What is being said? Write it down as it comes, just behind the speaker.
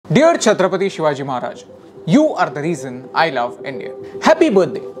Dear Chhatrapati Shivaji Maharaj, you are the reason I love India. Happy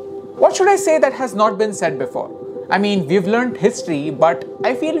birthday! What should I say that has not been said before? I mean, we've learned history, but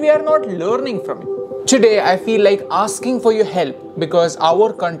I feel we are not learning from it. Today, I feel like asking for your help because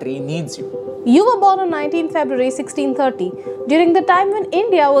our country needs you. You were born on 19 February 1630, during the time when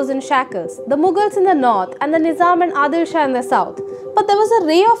India was in shackles, the Mughals in the north and the Nizam and Adil Shah in the south. But there was a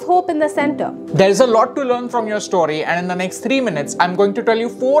ray of hope in the center. There is a lot to learn from your story, and in the next 3 minutes, I'm going to tell you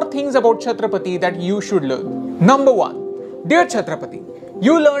 4 things about Chhatrapati that you should learn. Number 1. Dear Chhatrapati,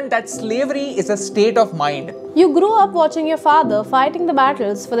 you learned that slavery is a state of mind. You grew up watching your father fighting the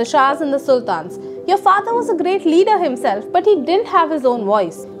battles for the Shahs and the Sultans. Your father was a great leader himself, but he didn't have his own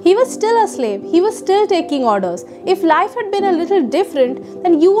voice. He was still a slave. He was still taking orders. If life had been a little different,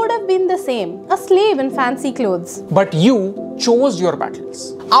 then you would have been the same, a slave in fancy clothes. But you chose your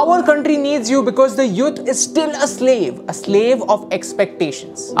battles. Our country needs you because the youth is still a slave of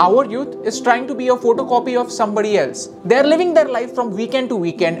expectations. Our youth is trying to be a photocopy of somebody else. They are living their life from weekend to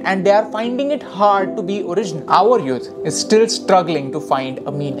weekend and they are finding it hard to be original. Our youth is still struggling to find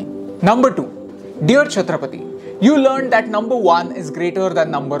a meaning. Number 2. Dear Chhatrapati, you learned that number 1 is greater than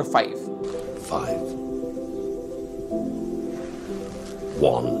number 5. 5.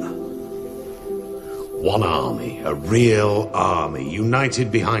 1. One army, a real army,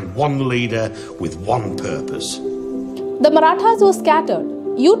 united behind one leader with one purpose. The Marathas were scattered.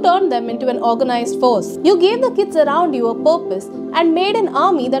 You turned them into an organized force. You gave the kids around you a purpose and made an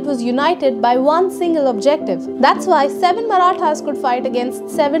army that was united by one single objective. That's why 7 Marathas could fight against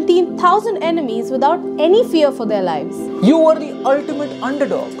 17,000 enemies without any fear for their lives. You were the ultimate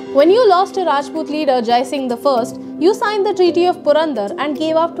underdog. When you lost to Rajput leader Jai Singh I, you signed the Treaty of Purandar and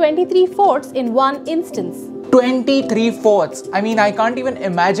gave up 23 forts in one instance. 23 forts. I mean, I can't even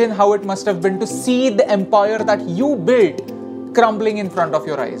imagine how it must have been to see the empire that you built crumbling in front of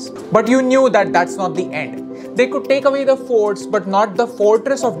your eyes. But you knew that that's not the end. They could take away the forts, but not the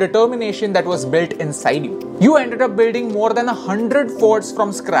fortress of determination that was built inside you. You ended up building more than 100 forts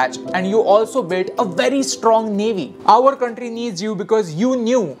from scratch, and you also built a very strong navy. Our country needs you because you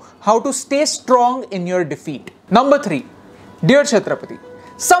knew how to stay strong in your defeat. Number 3. Dear Chhatrapati,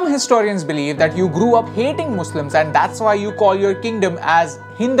 some historians believe that you grew up hating Muslims and that's why you call your kingdom as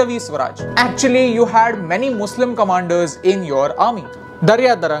Hindavi Swaraj. Actually, you had many Muslim commanders in your army.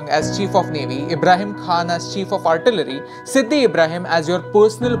 Darya Darang as Chief of Navy, Ibrahim Khan as Chief of Artillery, Siddhi Ibrahim as your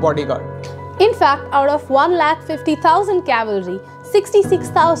personal bodyguard. In fact, out of 150,000 cavalry,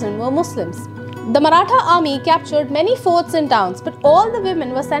 66,000 were Muslims. The Maratha army captured many forts and towns, but all the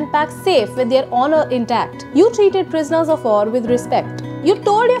women were sent back safe with their honor intact. You treated prisoners of war with respect. You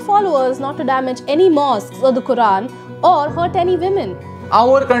told your followers not to damage any mosques or the Quran or hurt any women.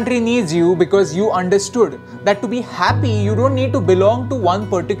 Our country needs you because you understood that to be happy, you don't need to belong to one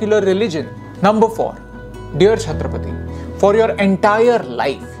particular religion. Number 4. Dear Chhatrapati, for your entire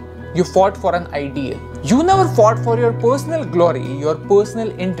life, you fought for an ideal. You never fought for your personal glory, your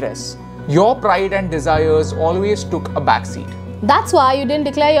personal interests. Your pride and desires always took a backseat. That's why you didn't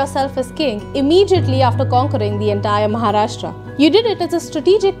declare yourself as king immediately after conquering the entire Maharashtra. You did it as a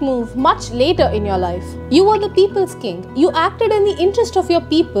strategic move much later in your life. You were the people's king. You acted in the interest of your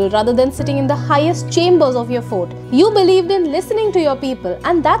people rather than sitting in the highest chambers of your fort. You believed in listening to your people,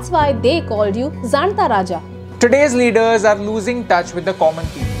 and that's why they called you Zanta Raja. Today's leaders are losing touch with the common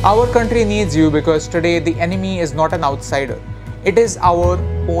people. Our country needs you because today the enemy is not an outsider. It is our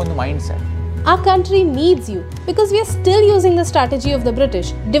own mindset. Our country needs you because we are still using the strategy of the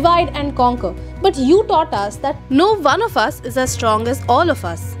British, divide and conquer. But you taught us that no one of us is as strong as all of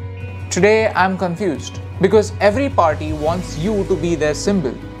us. Today I'm confused because every party wants you to be their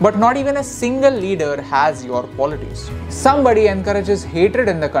symbol, but not even a single leader has your qualities. Somebody encourages hatred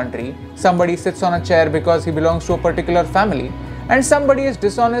in the country, somebody sits on a chair because he belongs to a particular family, and somebody is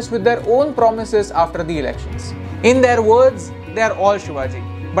dishonest with their own promises after the elections. In their words, they are all Shivaji.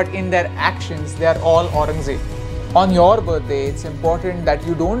 But in their actions, they are all Aurangzeb. On your birthday, it's important that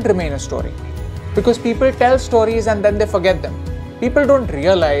you don't remain a story. Because people tell stories and then they forget them. People don't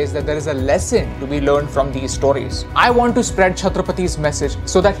realize that there is a lesson to be learned from these stories. I want to spread Chhatrapati's message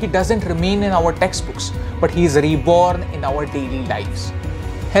so that he doesn't remain in our textbooks, but he is reborn in our daily lives.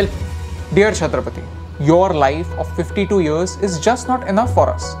 Help me. Dear Chhatrapati, your life of 52 years is just not enough for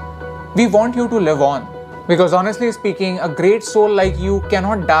us. We want you to live on. Because honestly speaking, a great soul like you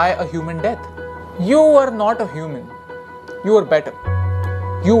cannot die a human death. You were not a human. You were better.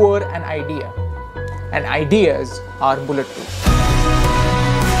 You were an idea. And ideas are bulletproof.